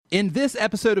In this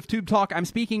episode of Tube Talk, I'm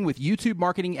speaking with YouTube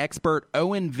marketing expert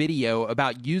Owen Video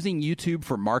about using YouTube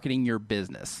for marketing your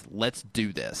business. Let's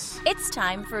do this. It's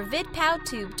time for VidPow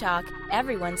Tube Talk,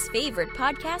 everyone's favorite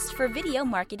podcast for video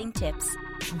marketing tips.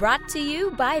 Brought to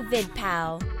you by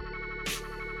VidPow.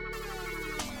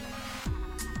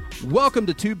 Welcome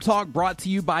to Tube Talk, brought to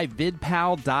you by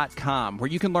VidPow.com, where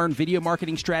you can learn video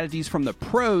marketing strategies from the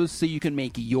pros so you can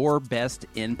make your best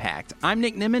impact. I'm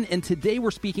Nick Nimmin, and today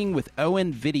we're speaking with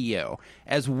Owen Video.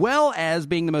 As well as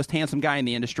being the most handsome guy in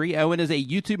the industry, Owen is a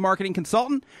YouTube marketing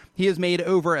consultant. He has made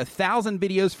over 1,000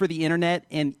 videos for the internet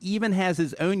and even has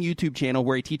his own YouTube channel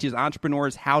where he teaches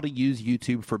entrepreneurs how to use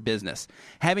YouTube for business.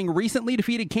 Having recently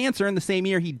defeated cancer in the same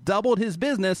year he doubled his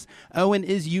business, Owen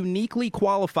is uniquely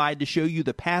qualified to show you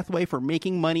the pathway for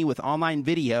making money with online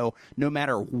video, no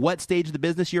matter what stage of the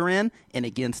business you're in and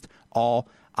against all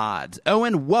odds.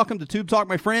 Owen, welcome to Tube Talk,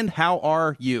 my friend. How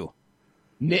are you?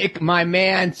 Nick, my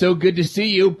man, so good to see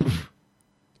you.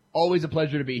 Always a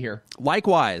pleasure to be here.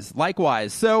 Likewise.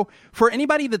 So for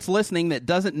anybody that's listening that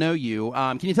doesn't know you,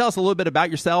 can you tell us a little bit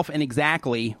about yourself and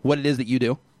exactly what it is that you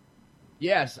do?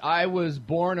 Yes, I was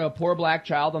born a poor black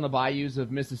child on the bayous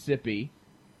of Mississippi,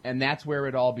 and that's where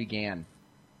it all began.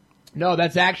 No,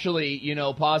 that's actually,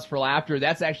 pause for laughter.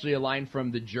 That's actually a line from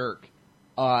The Jerk,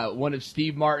 one of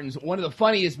Steve Martin's, one of the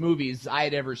funniest movies I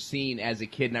had ever seen as a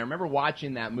kid. And I remember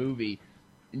watching that movie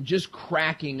and just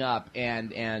cracking up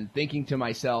and thinking to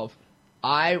myself,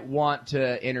 I want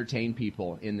to entertain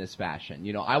people in this fashion.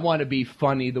 I want to be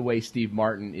funny the way Steve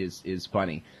Martin is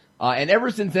funny. And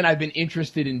ever since then, I've been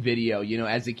interested in video.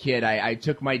 As a kid, I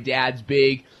took my dad's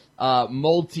big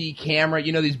multi-camera,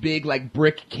 these big like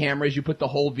brick cameras. You put the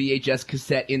whole VHS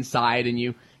cassette inside, and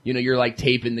you're like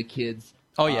taping the kids.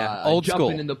 Oh yeah, old jumping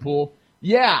school in the pool.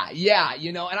 Yeah.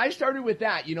 And I started with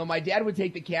that. My dad would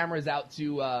take the cameras out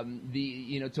to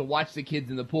to watch the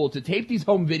kids in the pool, to tape these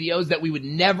home videos that we would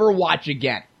never watch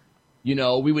again.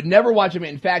 We would never watch them.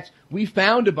 In fact, we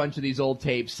found a bunch of these old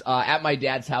tapes at my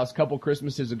dad's house a couple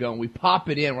Christmases ago, and we pop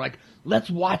it in. We're like, let's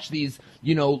watch these,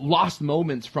 lost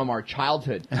moments from our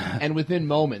childhood. And within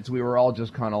moments, we were all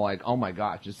just kind of like, oh my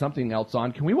gosh, is something else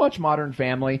on? Can we watch Modern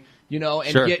Family? And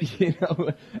sure.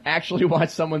 Get, actually watch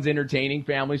someone's entertaining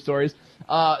family stories.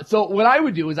 So what I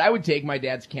would do is I would take my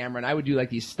dad's camera and I would do like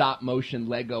these stop motion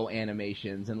Lego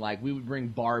animations, and like we would bring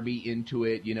Barbie into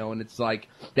it, and it's like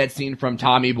that scene from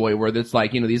Tommy Boy where it's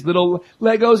like, these little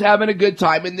Legos having a good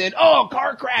time, and then,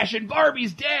 car crash and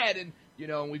Barbie's dead, and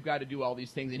and we've got to do all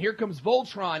these things, and here comes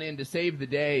Voltron in to save the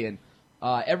day. And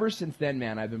ever since then,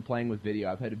 man, I've been playing with video.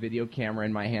 I've had a video camera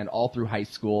in my hand all through high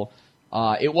school.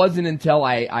 It wasn't until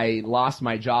I lost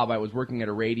my job. I was working at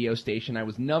a radio station. I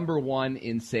was number one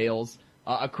in sales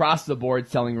across the board,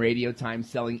 selling radio time,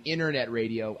 selling internet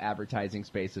radio advertising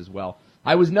space as well.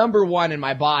 I was number one, and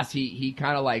my boss, he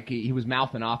kind of like, he was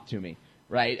mouthing off to me,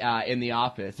 right, in the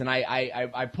office. And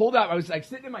I pulled out, I was like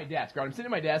sitting at my desk, right? I'm sitting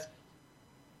at my desk,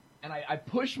 and I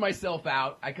push myself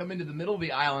out. I come into the middle of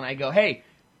the aisle, and I go, hey,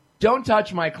 don't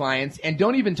touch my clients, and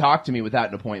don't even talk to me without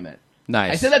an appointment.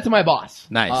 Nice. I said that to my boss.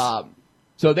 Nice.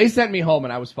 So they sent me home,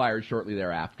 and I was fired shortly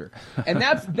thereafter. And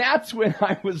that's when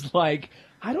I was like,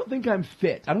 I don't think I'm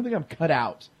fit. I don't think I'm cut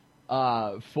out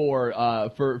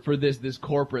for this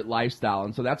corporate lifestyle.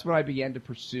 And so that's when I began to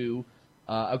pursue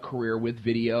a career with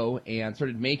video and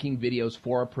started making videos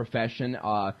for a profession.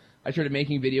 I started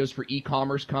making videos for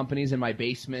e-commerce companies in my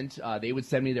basement. They would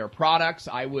send me their products.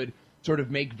 I would sort of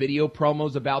make video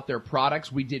promos about their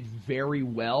products. We did very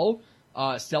well.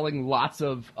 Selling lots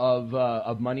of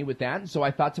money with that. And so I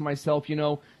thought to myself,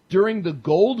 during the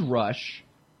gold rush,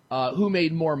 who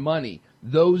made more money?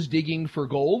 Those digging for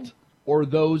gold or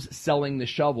those selling the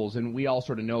shovels? And we all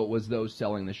sort of know it was those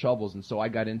selling the shovels. And so I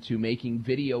got into making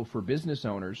video for business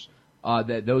owners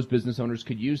that those business owners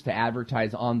could use to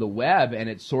advertise on the web. And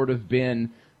it's sort of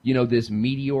been, this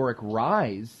meteoric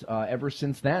rise ever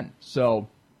since then. So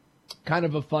kind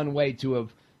of a fun way to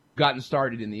have gotten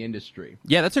started in the industry.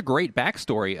 Yeah, that's a great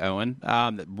backstory, Owen.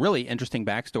 Really interesting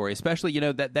backstory, especially,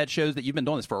 that shows that you've been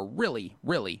doing this for a really,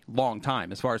 really long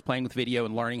time as far as playing with video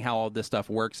and learning how all this stuff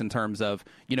works in terms of,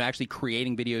 actually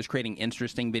creating videos, creating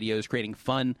interesting videos, creating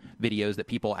fun videos that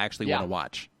people actually want to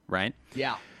watch, right?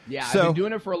 Yeah. So, I've been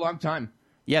doing it for a long time.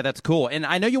 Yeah, that's cool. And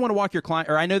I know you want to walk your client,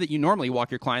 or I know that you normally walk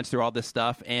your clients through all this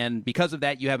stuff, and because of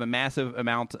that, you have a massive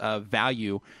amount of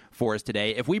value for us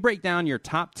today. If we break down your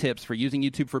top tips for using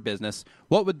YouTube for business,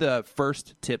 what would the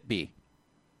first tip be?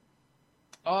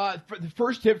 For the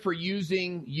first tip for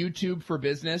using YouTube for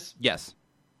business? Yes.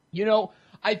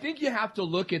 I think you have to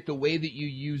look at the way that you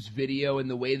use video and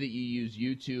the way that you use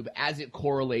YouTube as it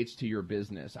correlates to your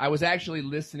business. I was actually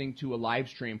listening to a live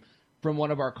stream from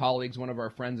one of our colleagues, one of our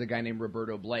friends, a guy named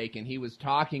Roberto Blake, and he was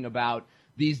talking about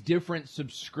these different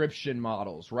subscription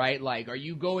models, right? Like, are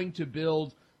you going to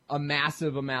build a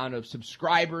massive amount of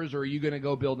subscribers, or are you going to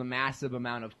go build a massive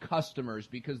amount of customers?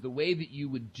 Because the way that you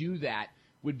would do that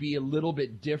would be a little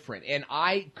bit different. And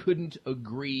I couldn't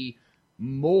agree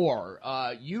more.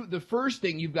 The first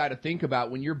thing you've got to think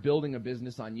about when you're building a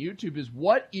business on YouTube is,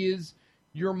 what is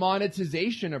your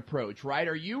monetization approach, right?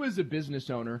 Are you, as a business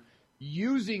owner,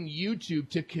 using YouTube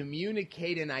to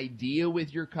communicate an idea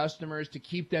with your customers, to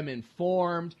keep them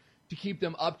informed, to keep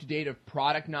them up to date of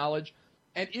product knowledge?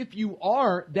 And if you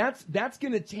are, that's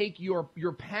going to take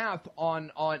your path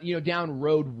on down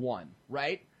road one,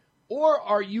 right? Or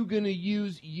are you going to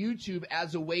use YouTube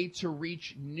as a way to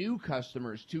reach new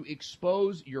customers, to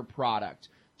expose your product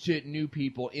to new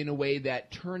people in a way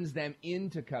that turns them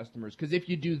into customers? Because if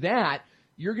you do that,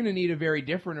 you're going to need a very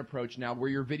different approach now, where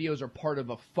your videos are part of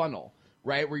a funnel,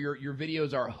 right? Where your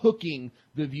videos are hooking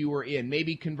the viewer in,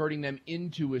 maybe converting them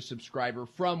into a subscriber,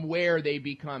 from where they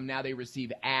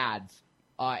receive ads,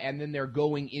 and then they're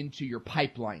going into your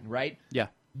pipeline, right? Yeah.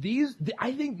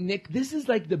 I think, Nick, this is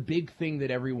like the big thing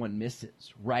that everyone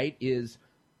misses, right? Is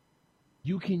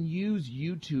you can use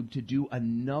YouTube to do a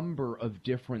number of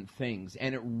different things,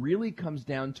 and it really comes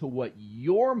down to what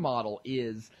your model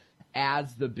is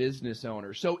as the business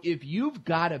owner. So if you've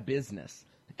got a business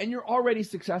and you're already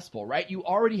successful, right? You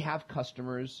already have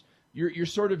customers. You're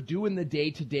sort of doing the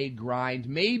day-to-day grind.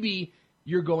 Maybe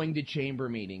you're going to chamber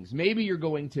meetings. Maybe you're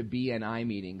going to BNI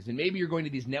meetings. And maybe you're going to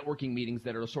these networking meetings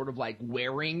that are sort of like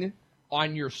wearing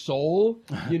on your soul.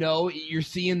 You're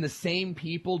seeing the same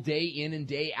people day in and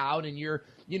day out, and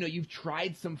you've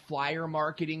tried some flyer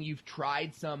marketing. You've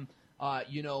tried some,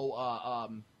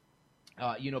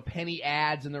 penny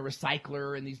ads and the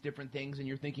recycler and these different things, and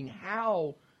you're thinking,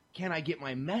 how can I get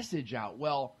my message out?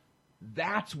 Well,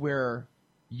 that's where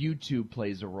YouTube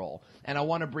plays a role. And I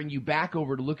want to bring you back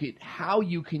over to look at how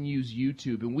you can use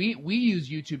YouTube. And we use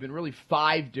YouTube in really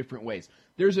 5 different ways.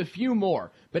 There's a few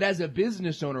more, but as a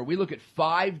business owner, we look at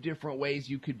 5 different ways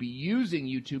you could be using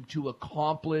YouTube to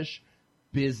accomplish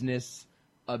business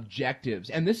objectives.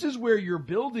 And this is where you're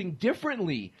building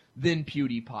differently than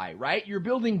PewDiePie, right? You're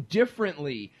building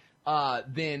differently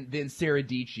than Sarah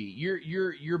Dietschy.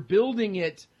 You're building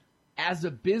it as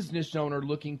a business owner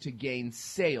looking to gain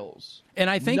sales. And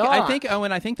I think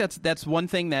Owen, I think that's one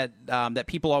thing that that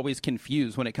people always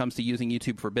confuse when it comes to using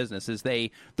YouTube for business, is they're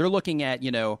looking at,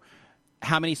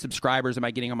 how many subscribers am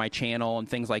I getting on my channel and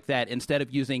things like that, instead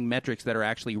of using metrics that are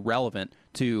actually relevant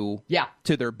to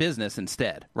their business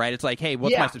instead, right? It's like, hey,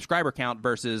 what's my subscriber count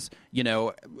versus,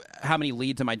 how many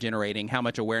leads am I generating? How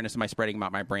much awareness am I spreading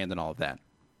about my brand and all of that?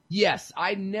 Yes,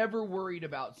 I never worried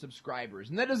about subscribers.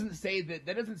 And that doesn't say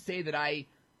that I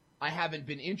haven't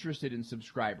been interested in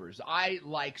subscribers. I,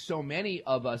 like so many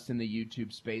of us in the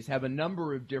YouTube space, have a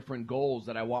number of different goals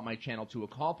that I want my channel to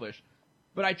accomplish.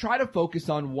 But I try to focus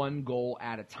on one goal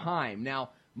at a time.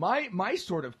 Now, my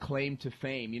sort of claim to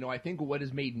fame, I think what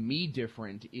has made me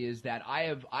different is that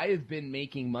I have been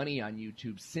making money on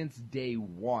YouTube since day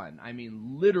one. I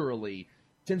mean, literally,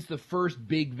 since the first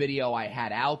big video I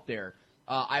had out there,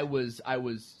 I was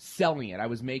selling it. I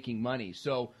was making money.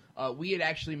 So we had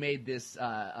actually made this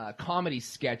comedy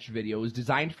sketch video. It was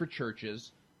designed for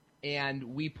churches, and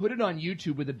we put it on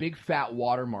YouTube with a big fat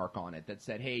watermark on it that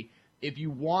said, hey, if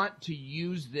you want to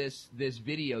use this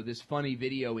video, this funny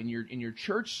video in your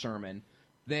church sermon,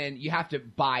 then you have to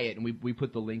buy it, and we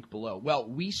put the link below. Well,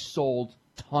 we sold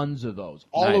tons of those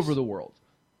all over the world,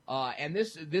 and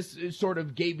this sort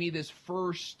of gave me this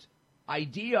first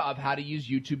idea of how to use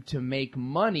YouTube to make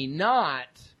money, not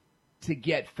to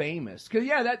get famous. Because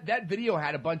that video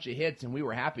had a bunch of hits, and we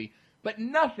were happy, but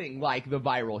nothing like the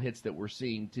viral hits that we're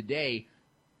seeing today.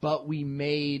 But we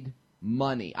made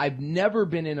money. I've never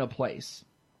been in a place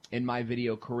in my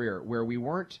video career where we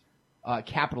weren't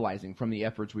capitalizing from the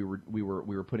efforts we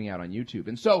were putting out on YouTube.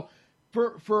 And so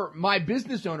for my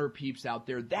business owner peeps out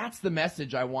there, that's the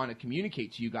message I want to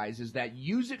communicate to you guys, is that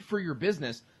use it for your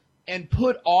business and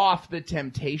put off the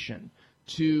temptation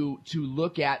to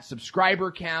look at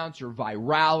subscriber counts or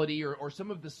virality or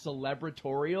some of the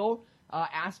celebratorial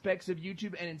aspects of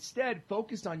YouTube, and instead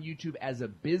focus on YouTube as a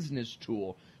business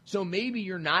tool. So maybe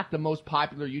you're not the most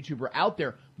popular YouTuber out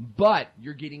there, but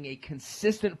you're getting a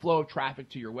consistent flow of traffic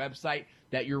to your website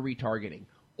that you're retargeting.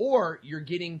 Or you're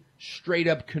getting straight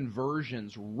up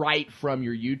conversions right from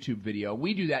your YouTube video.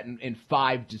 We do that in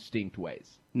 5 distinct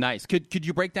ways. Nice. Could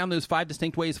you break down those 5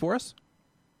 distinct ways for us?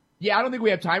 Yeah, I don't think we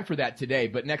have time for that today,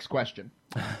 but next question.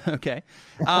 Okay.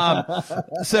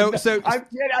 So I'm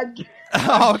kidding.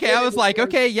 oh, okay. I was like,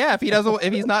 okay, yeah.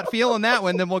 If he's not feeling that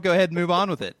one, then we'll go ahead and move on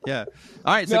with it. Yeah.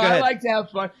 All right. So no, go ahead. I like to have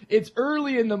fun. It's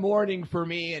early in the morning for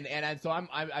me, and so I'm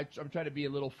trying to be a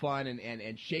little fun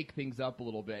and shake things up a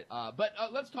little bit. But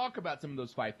let's talk about some of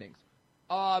those 5 things.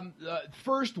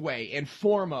 First way and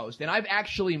foremost, and I've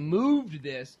actually moved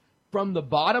this from the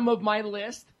bottom of my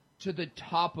list to the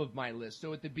top of my list.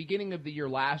 So at the beginning of the year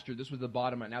last year, this was the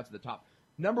bottom, and now it's the top.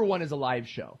 Number 1 is a live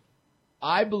show.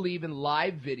 I believe in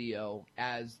live video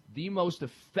as the most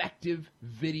effective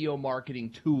video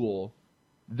marketing tool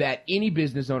that any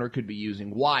business owner could be using.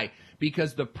 Why?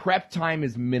 Because the prep time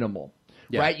is minimal.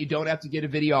 Yeah. Right? You don't have to get a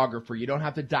videographer. You don't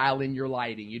have to dial in your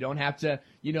lighting. You don't have to,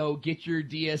 get your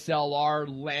DSLR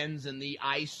lens and the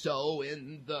ISO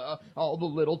and all the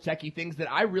little techie things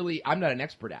that I'm not an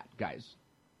expert at, guys.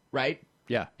 Right?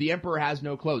 Yeah. The emperor has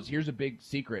no clothes. Here's a big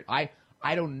secret. I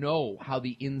don't know how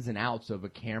the ins and outs of a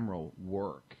camera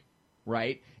work.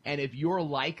 Right? And if you're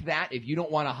like that, if you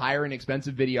don't want to hire an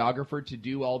expensive videographer to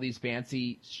do all these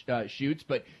fancy shoots,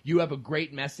 but you have a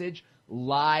great message,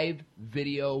 live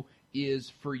video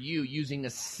is for you using a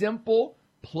simple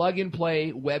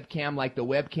plug-and-play webcam like the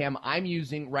webcam I'm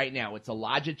using right now. It's a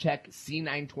Logitech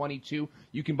C922.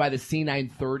 You can buy the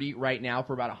C930 right now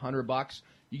for about $100.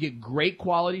 You get great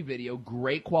quality video,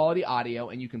 great quality audio,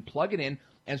 and you can plug it in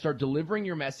and start delivering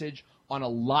your message on a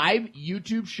live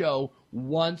YouTube show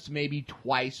once, maybe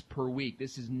twice per week.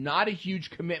 This is not a huge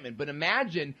commitment, but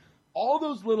imagine all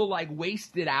those little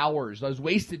wasted hours, those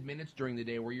wasted minutes during the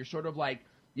day where you're sort of like,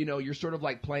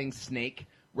 playing Snake,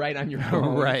 right, on your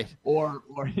phone, right, or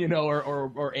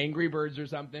Angry Birds or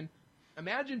something.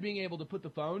 Imagine being able to put the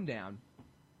phone down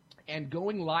and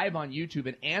going live on YouTube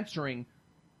and answering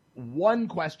one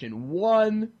question,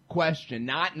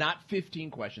 not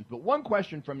 15 questions, but one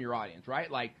question from your audience,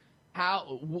 right? Like,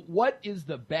 what is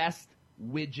the best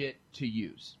widget to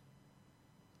use?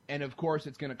 And of course,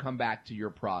 it's going to come back to your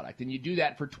product. And you do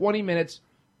that for 20 minutes,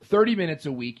 30 minutes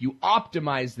a week. You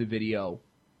optimize the video,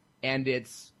 and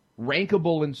it's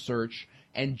rankable in search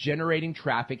and generating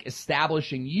traffic,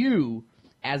 establishing you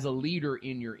as a leader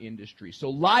in your industry. So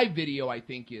live video, I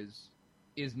think, is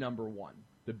number 1,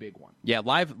 the big one. Yeah,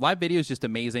 live video is just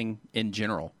amazing in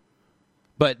general.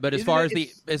 But as far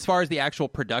as the actual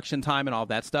production time and all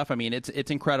that stuff, I mean, it's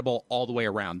incredible all the way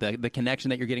around. The connection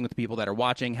that you're getting with the people that are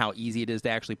watching, how easy it is to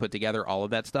actually put together all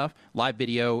of that stuff. Live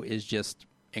video is just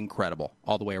incredible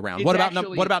all the way around. What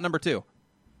about number 2?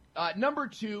 Number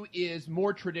 2 is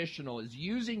more traditional, is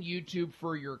using YouTube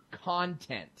for your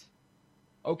content.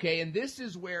 Okay, and this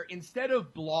is where instead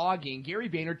of blogging, Gary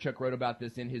Vaynerchuk wrote about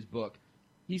this in his book.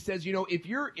 He says, if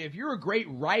you're a great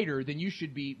writer, then you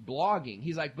should be blogging.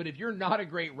 He's like, but if you're not a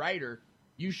great writer,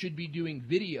 you should be doing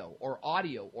video or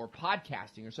audio or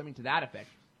podcasting or something to that effect.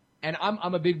 And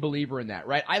I'm a big believer in that,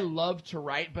 right? I love to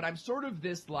write, but I'm sort of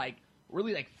this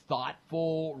really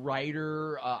thoughtful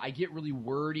writer. I get really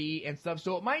wordy and stuff.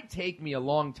 So it might take me a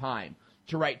long time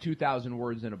to write 2,000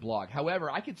 words in a blog.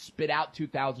 However, I could spit out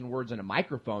 2,000 words in a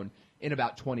microphone in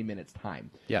about 20 minutes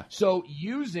time. Yeah. So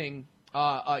using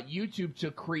YouTube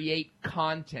to create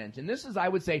content, and this is, I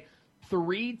would say,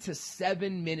 3 to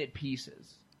 7 minute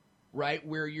pieces, right?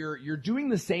 Where you're doing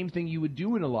the same thing you would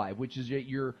do in a live, which is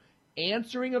you're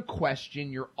answering a question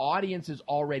your audience is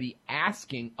already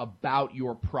asking about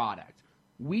your product.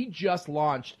 We just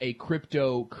launched a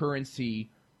cryptocurrency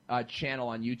channel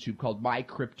on YouTube called My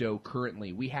Crypto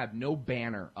Currently. We have no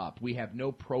banner up. We have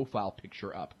no profile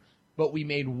picture up. But we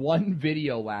made one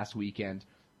video last weekend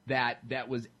that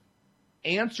was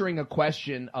answering a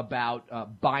question about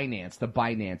Binance, the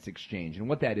Binance exchange. And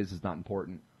what that is not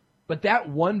important. But that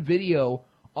one video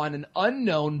on an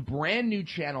unknown, brand new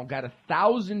channel got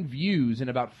 1,000 views in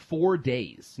about 4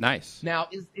 days. Nice. Now,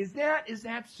 is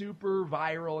that super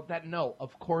viral? No,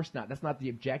 of course not. That's not the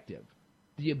objective.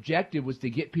 The objective was to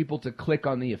get people to click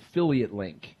on the affiliate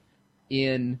link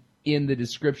in the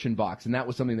description box, and that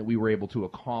was something that we were able to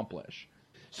accomplish.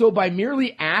 So by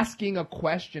merely asking a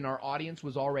question our audience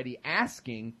was already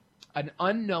asking, an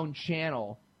unknown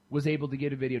channel was able to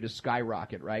get a video to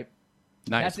skyrocket, right?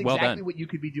 Nice. That's Well exactly done. what you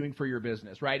could be doing for your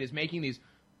business, right? Is making these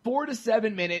 4 to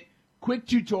 7 minute quick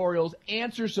tutorials,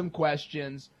 answer some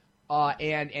questions,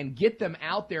 and get them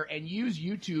out there and use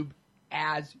YouTube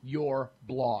as your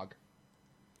blog.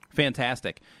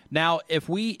 Fantastic. Now, if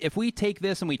we take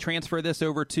this and we transfer this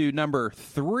over to number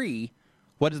 3,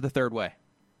 what is the third way?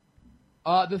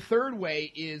 The third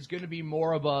way is going to be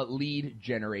more of a lead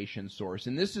generation source,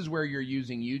 and this is where you're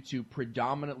using YouTube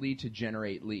predominantly to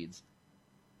generate leads.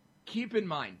 Keep in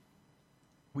mind,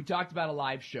 We talked about a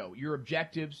live show. Your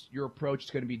objectives, your approach is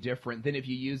going to be different than if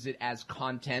you use it as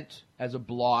content, as a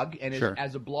blog. And Sure.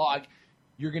 as a blog,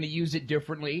 you're going to use it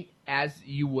differently as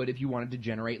you would if you wanted to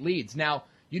generate leads. Now,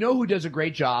 you know who does a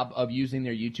great job of using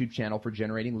their YouTube channel for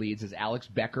generating leads is Alex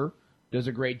Becker. Does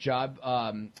a great job.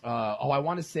 I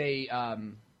want to say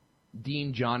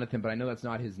Dean Jonathan, but I know that's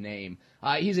not his name.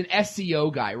 He's an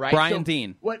SEO guy, right? Brian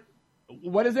Dean.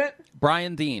 What is it?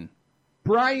 Brian Dean.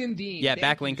 Brian Dean. Yeah,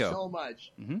 Thank Backlinko. you so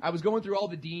much. I was going through all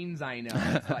the Deans I know.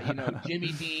 It's like,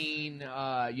 Jimmy Dean,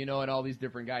 and all these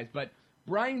different guys. But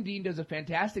Brian Dean does a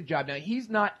fantastic job. Now, he's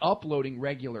not uploading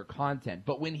regular content,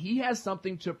 but when he has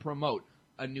something to promote,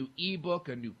 a new ebook,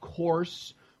 a new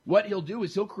course, what he'll do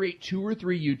is he'll create 2 or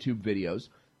 3 YouTube videos,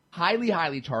 highly,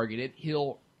 highly targeted.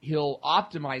 He'll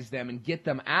optimize them and get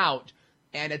them out.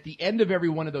 And at the end of every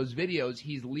one of those videos,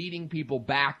 he's leading people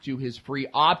back to his free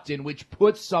opt-in, which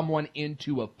puts someone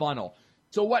into a funnel.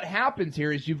 So what happens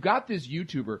here is you've got this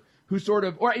YouTuber who he's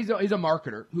a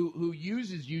marketer who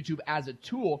uses YouTube as a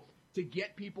tool to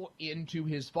get people into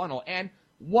his funnel. And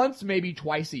once, maybe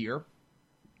twice a year,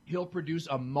 he'll produce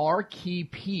a marquee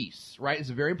piece, right? It's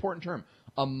a very important term,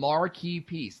 a marquee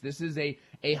piece. This is a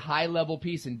high-level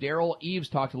piece. And Daryl Eves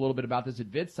talked a little bit about this at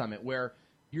Vid Summit, where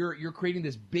you're creating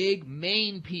this big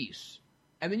main piece,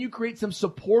 and then you create some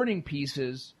supporting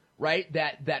pieces, right?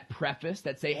 That preface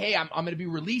that say, hey, I'm going to be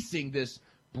releasing this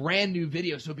brand new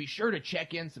video, so be sure to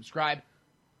check in, subscribe.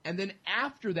 And then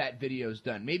after that video is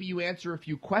done, maybe you answer a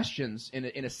few questions in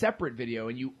a separate video,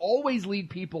 and you always lead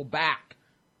people back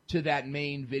to that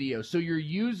main video. So you're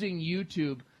using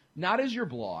YouTube not as your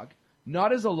blog,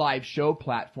 not as a live show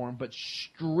platform, but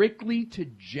strictly to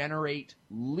generate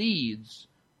leads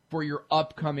for your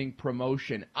upcoming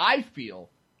promotion. I feel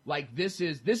like this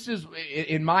is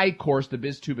in my course, the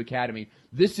BizTube Academy,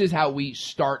 this is how we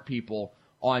start people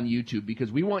on YouTube,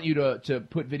 because we want you to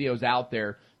put videos out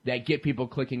there that get people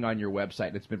clicking on your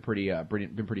website. It's been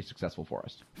pretty successful for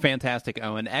us. Fantastic,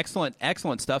 Owen.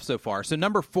 Excellent stuff so far. So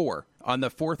number 4 on the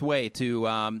 4th way to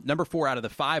number 4 out of the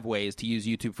 5 ways to use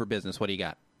YouTube for business. What do you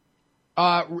got?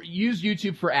 Use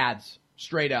YouTube for ads,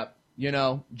 straight up.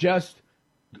 Just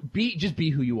be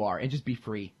who you are and just be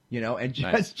free, and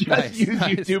just use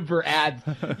YouTube for ads.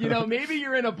 Maybe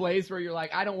you're in a place where you're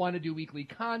like, I don't want to do weekly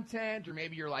content, or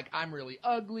maybe you're like, I'm really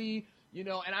ugly, and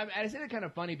I say that kind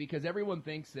of funny because everyone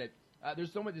thinks that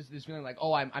there's so much this feeling like,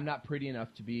 oh, I'm not pretty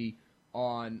enough to be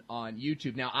on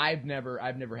YouTube. Now, I've never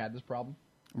had this problem.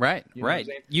 Right, right.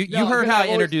 You heard how I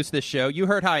introduced this show. You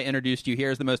heard how I introduced you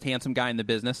here as the most handsome guy in the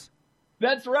business.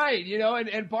 That's right,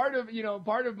 and part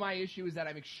of my issue is that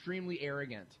I'm extremely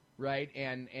arrogant, right?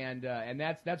 And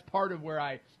that's part of where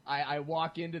I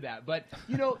walk into that. But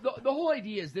the whole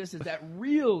idea is that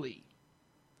really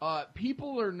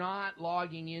people are not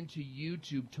logging into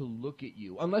YouTube to look at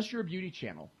you unless you're a beauty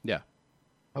channel. Yeah.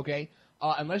 Okay.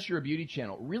 Unless you're a beauty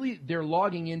channel, really they're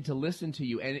logging in to listen to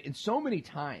you, and so many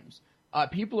times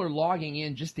people are logging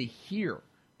in just to hear.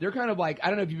 They're kind of like, I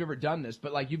don't know if you've ever done this,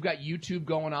 but like you've got YouTube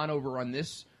going on over on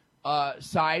this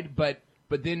side, but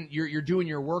then you're doing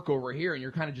your work over here, and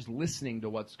you're kind of just listening to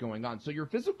what's going on. So your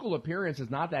physical appearance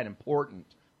is not that important.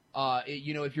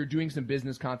 If you're doing some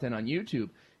business content on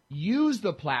YouTube, use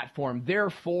the platform,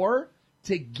 therefore,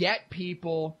 to get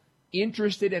people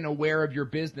interested and aware of your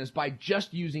business by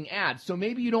just using ads. So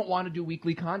maybe you don't want to do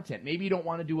weekly content. Maybe you don't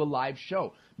want to do a live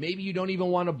show. Maybe you don't even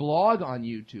want to blog on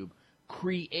YouTube.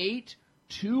 Create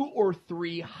 2 or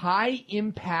 3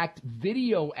 high-impact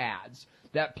video ads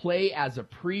that play as a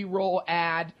pre-roll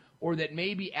ad, or that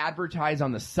maybe advertise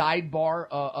on the sidebar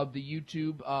of the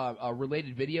YouTube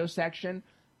related video section,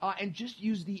 and just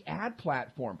use the ad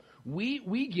platform.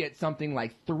 We get something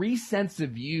like 3 cents a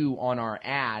view on our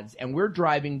ads, and we're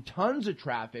driving tons of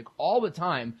traffic all the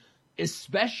time,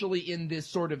 especially in this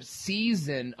sort of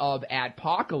season of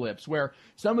adpocalypse, where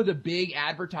some of the big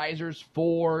advertisers,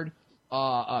 Ford,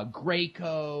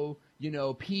 Graco,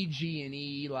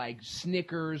 PG&E, like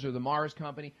Snickers or the Mars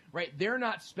Company, right? They're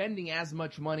not spending as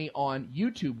much money on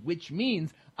YouTube, which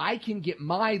means I can get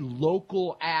my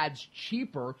local ads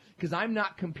cheaper because I'm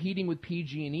not competing with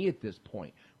PG&E at this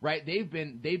point, right? They've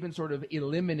been sort of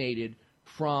eliminated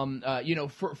from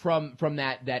from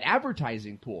that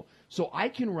advertising pool. So I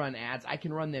can run ads, I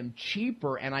can run them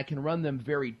cheaper, and I can run them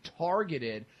very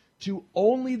targeted to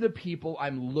only the people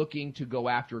I'm looking to go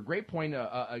after. A great point,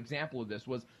 example of this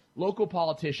was local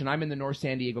politician. I'm in the North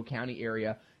San Diego County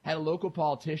area. Had a local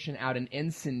politician out in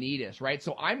Encinitas, right?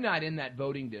 So I'm not in that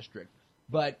voting district,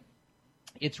 but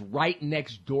it's right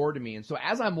next door to me. And so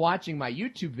as I'm watching my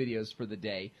YouTube videos for the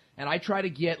day, and I try to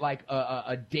get like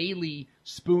a daily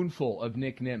spoonful of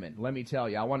Nick Nimmin, let me tell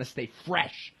you, I want to stay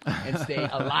fresh and stay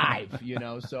alive,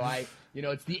 So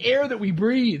it's the air that we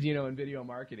breathe, in video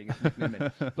marketing. It's Nick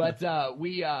Nimmin. But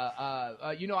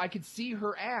I could see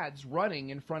her ads running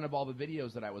in front of all the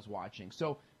videos that I was watching.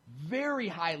 So very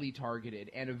highly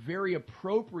targeted and a very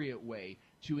appropriate way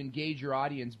to engage your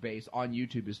audience base on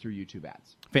YouTube is through YouTube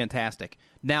ads. Fantastic.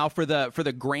 Now for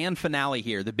the grand finale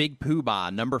here, the big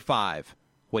poobah, number 5.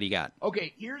 What do you got?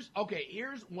 Okay, here's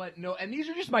what and these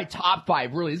are just my top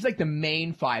 5, really. This is like the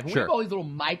main 5. We Sure. have all these little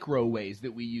micro ways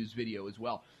that we use video as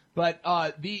well. But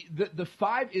the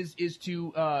 5 is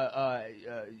to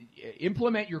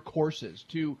implement your courses,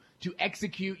 to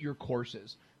execute your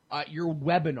courses, your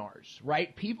webinars,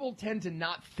 right? People tend to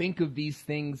not think of these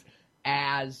things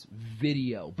as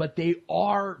video, but they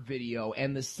are video,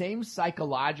 and the same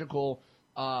psychological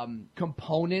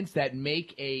components that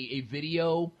make a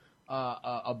video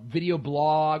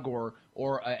blog or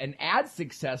an ad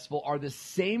successful are the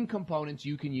same components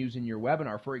you can use in your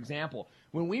webinar. For example,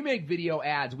 when we make video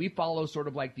ads, we follow sort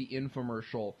of like the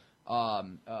infomercial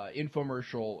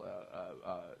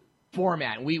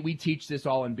format. And we teach this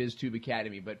all in BizTube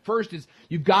Academy. But first is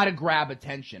you've got to grab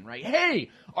attention, right? Hey,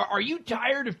 are you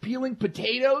tired of peeling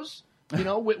potatoes?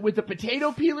 With a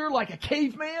potato peeler like a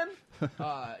caveman?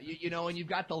 And you've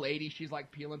got the lady, she's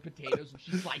like peeling potatoes and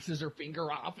she slices her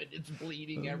finger off and it's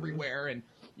bleeding everywhere. And,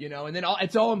 and then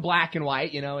it's all in black and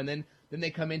white, and then they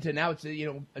come into, now it's,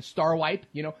 a star wipe,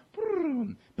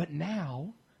 but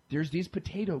now there's these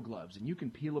potato gloves and you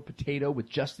can peel a potato with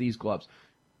just these gloves.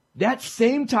 That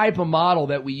same type of model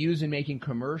that we use in making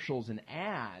commercials and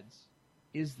ads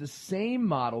is the same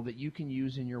model that you can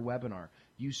use in your webinar.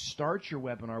 You start your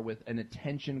webinar with an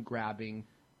attention-grabbing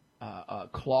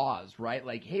clause, right?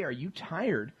 Like, hey, are you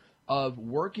tired of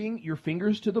working your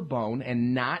fingers to the bone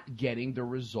and not getting the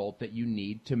result that you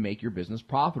need to make your business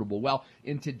profitable? Well,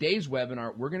 in today's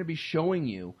webinar, we're going to be showing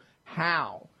you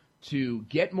how to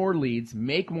get more leads,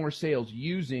 make more sales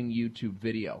using YouTube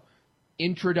video.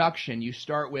 Introduction, you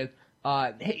start with,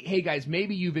 hey guys,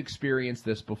 maybe you've experienced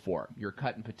this before. You're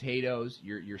cutting potatoes,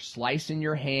 you're slicing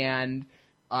your hand,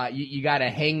 you got a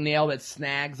hangnail that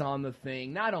snags on the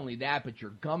thing. Not only that, but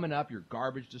you're gumming up your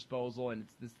garbage disposal, and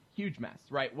it's this huge mess,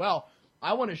 right? Well,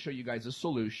 I want to show you guys a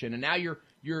solution, and now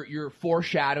you're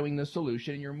foreshadowing the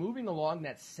solution, and you're moving along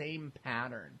that same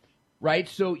pattern, right?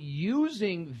 So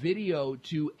using video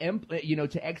to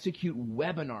execute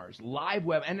webinars, live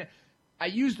web, and I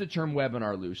use the term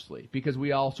webinar loosely because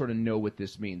we all sort of know what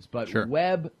this means, but Sure.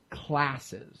 Web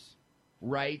classes,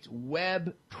 right?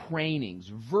 Web trainings,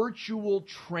 virtual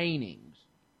trainings,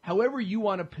 however you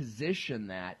want to position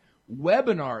that,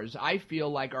 webinars, I feel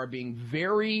like, are being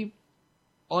very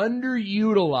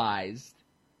underutilized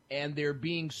and they're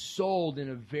being sold in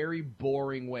a very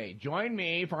boring way. Join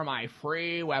me for my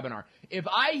free webinar. If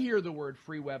I hear the word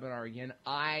free webinar again,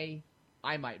 I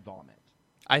might vomit.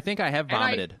 I think I have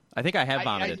vomited. I think I have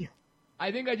vomited.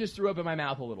 I think I just threw up in my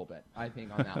mouth a little bit, I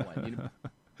think, on that one.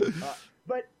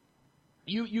 But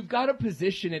you've got to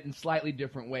position it in a slightly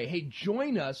different way. Hey,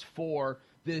 join us for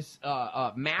this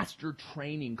master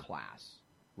training class,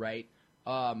 right?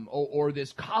 Or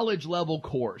this college-level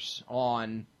course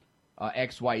on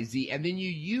XYZ. And then you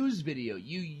use video.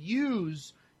 You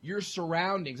use your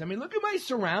surroundings. I mean, look at my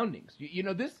surroundings.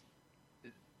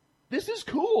 This is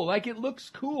cool. Like, it looks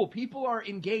cool. People are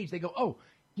engaged. They go, oh,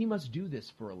 he must do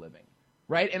this for a living,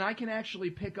 right? And I can actually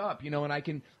pick up, and I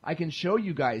can show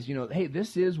you guys, hey,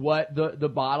 this is what the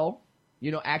bottle,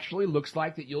 actually looks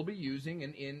like that you'll be using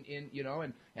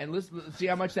and let's see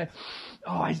how much that,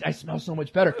 oh, I smell so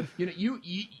much better.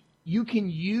 You can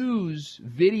use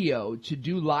video to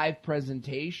do live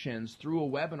presentations through a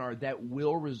webinar that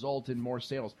will result in more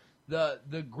sales.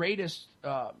 The greatest,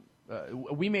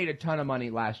 we made a ton of money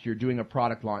last year doing a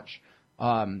product launch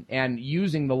and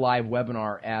using the live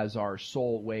webinar as our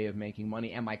sole way of making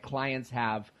money, and my clients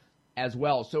have as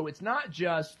well. So it's not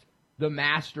just the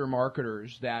master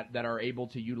marketers that are able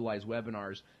to utilize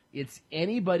webinars. It's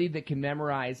anybody that can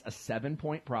memorize a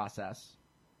 7-point process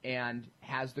and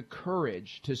has the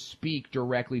courage to speak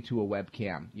directly to a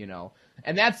webcam,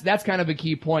 And that's kind of a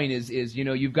key point is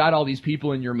you've got all these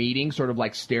people in your meeting sort of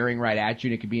like staring right at you,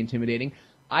 and it can be intimidating.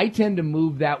 I tend to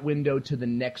move that window to the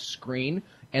next screen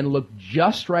and look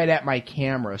just right at my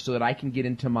camera so that I can get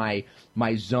into my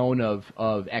zone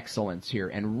of excellence here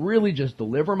and really just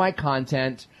deliver my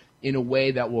content in a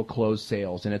way that will close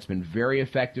sales. And it's been very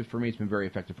effective for me. It's been very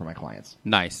effective for my clients.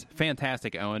 Nice.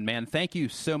 Fantastic, Owen. Man, thank you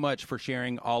so much for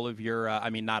sharing all of your,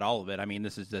 not all of it.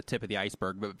 This is the tip of the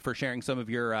iceberg, but for sharing some of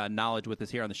your knowledge with us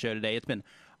here on the show today. It's been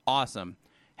awesome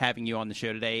having you on the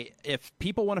show today. If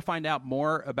people want to find out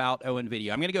more about Owen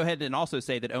Video, I'm going to go ahead and also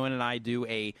say that Owen and I do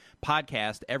a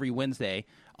podcast every Wednesday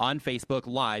on Facebook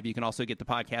Live. You can also get the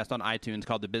podcast on iTunes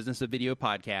called the Business of Video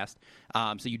Podcast.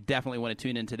 So you definitely want to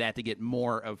tune into that to get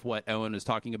more of what Owen is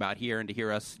talking about here and to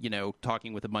hear us,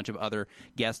 talking with a bunch of other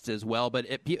guests as well. But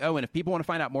Owen, if people want to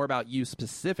find out more about you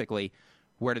specifically,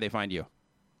 where do they find you?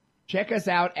 Check us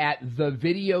out at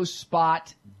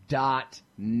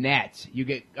thevideospot.net. You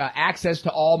get access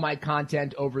to all my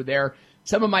content over there.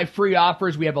 Some of my free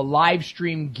offers, we have a live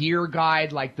stream gear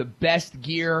guide, like the best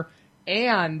gear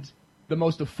and the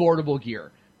most affordable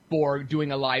gear for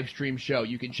doing a live stream show.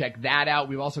 You can check that out.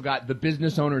 We've also got the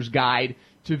Business Owner's Guide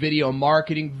to Video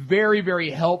Marketing. Very,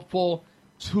 very helpful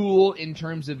tool in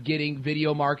terms of getting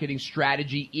video marketing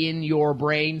strategy in your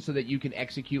brain so that you can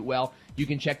execute well. You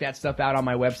can check that stuff out on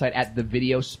my website at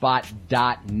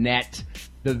thevideospot.net.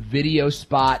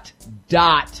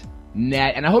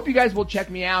 Thevideospot.net. And I hope you guys will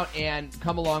check me out and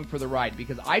come along for the ride,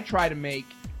 because I try to make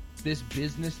this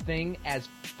business thing as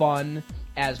fun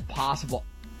as possible.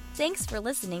 Thanks for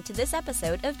listening to this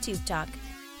episode of Tube Talk.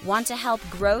 Want to help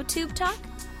grow Tube Talk?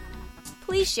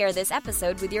 Please share this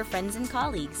episode with your friends and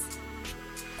colleagues.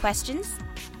 Questions?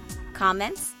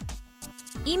 Comments?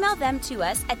 Email them to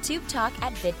us at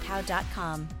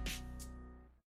tubetalk@vidpow.com.